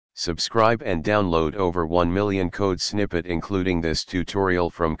Subscribe and download over 1 million code snippet including this tutorial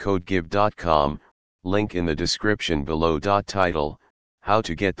from codegive.com, link in the description below. Title: How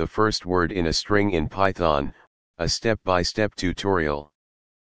to get the first word in a string in Python, a step-by-step tutorial.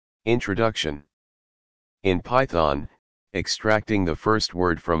 Introduction. In Python, extracting the first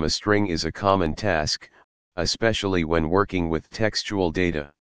word from a string is a common task, especially when working with textual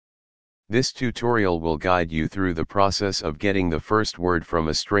data. This tutorial will guide you through the process of getting the first word from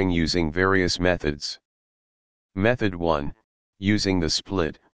a string using various methods. Method 1, using the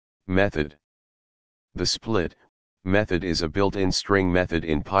split method. The split method is a built-in string method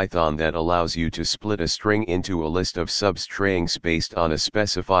in Python that allows you to split a string into a list of substrings based on a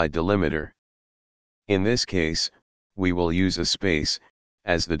specified delimiter. In this case, we will use a space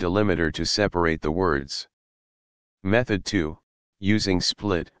as the delimiter to separate the words. Method 2, using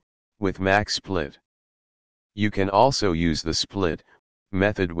split with Maxsplit. You can also use the split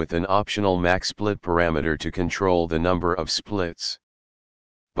method with an optional Maxsplit parameter to control the number of splits.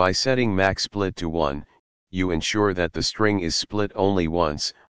 By setting Maxsplit to 1, you ensure that the string is split only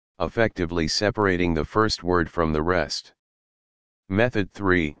once, effectively separating the first word from the rest. Method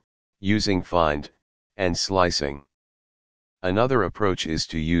 3, using find and slicing. Another approach is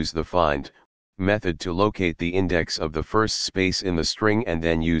to use the find method to locate the index of the first space in the string and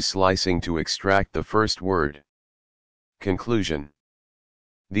then use slicing to extract the first word. Conclusion.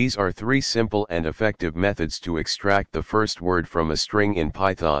 These are 3 simple and effective methods to extract the first word from a string in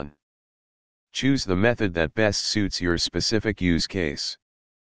Python. Choose the method that best suits your specific use case.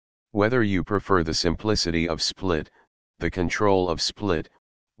 Whether you prefer the simplicity of split, the control of split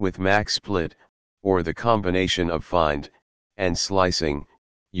with Maxsplit, or the combination of find and slicing,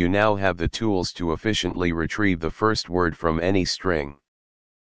 you now have the tools to efficiently retrieve the first word from any string.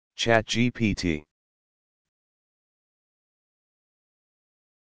 ChatGPT.